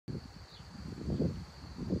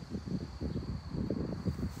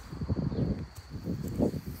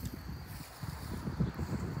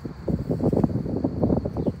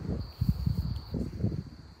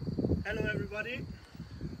everybody.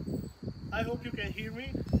 I hope you can hear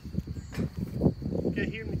me. You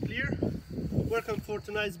can hear me clear. Welcome for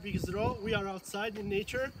tonight's biggest draw. We are outside in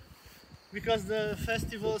nature because the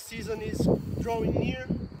festival season is drawing near.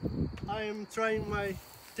 I am trying my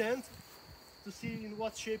tent to see in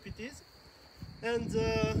what shape it is,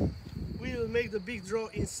 and we will make the big draw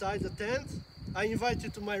inside the tent. I invite you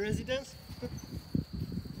to my residence.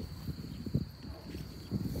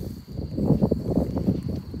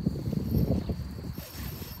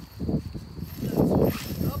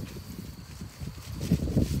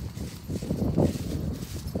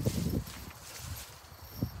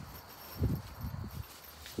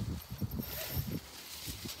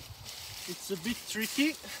 It's a bit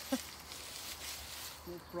tricky.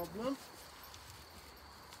 No problem.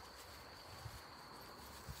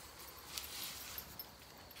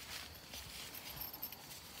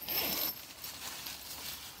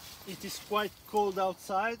 It is quite cold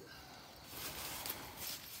outside.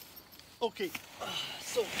 Okay,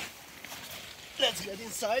 so let's get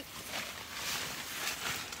inside.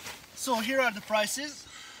 So here are the prices,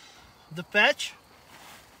 the patch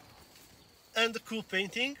and the cool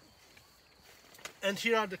painting. And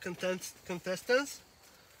here are the contestants.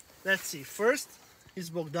 Let's see, first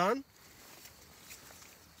is Bogdan.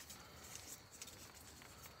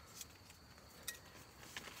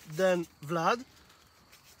 Then Vlad.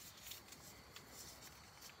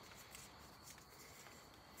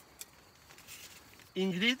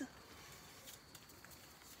 Ingrid.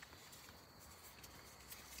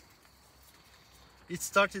 It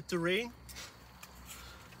started to rain.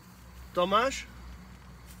 Tomasz.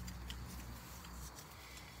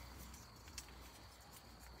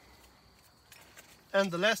 And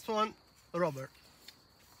the last one, Robert.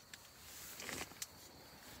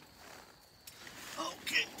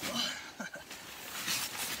 Okay.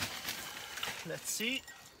 Let's see.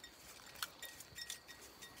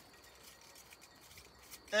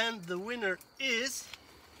 And the winner is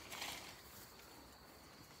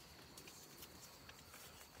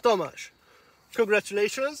Tomasz.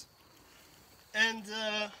 Congratulations. And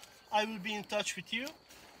I will be in touch with you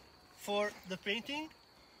for the painting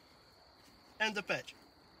and the patch.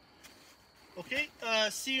 Okay,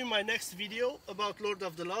 see you in my next video about Lord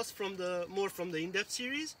of the Lost from the in-depth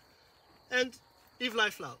series, and live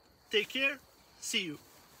life loud. Take care, see you,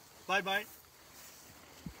 bye bye.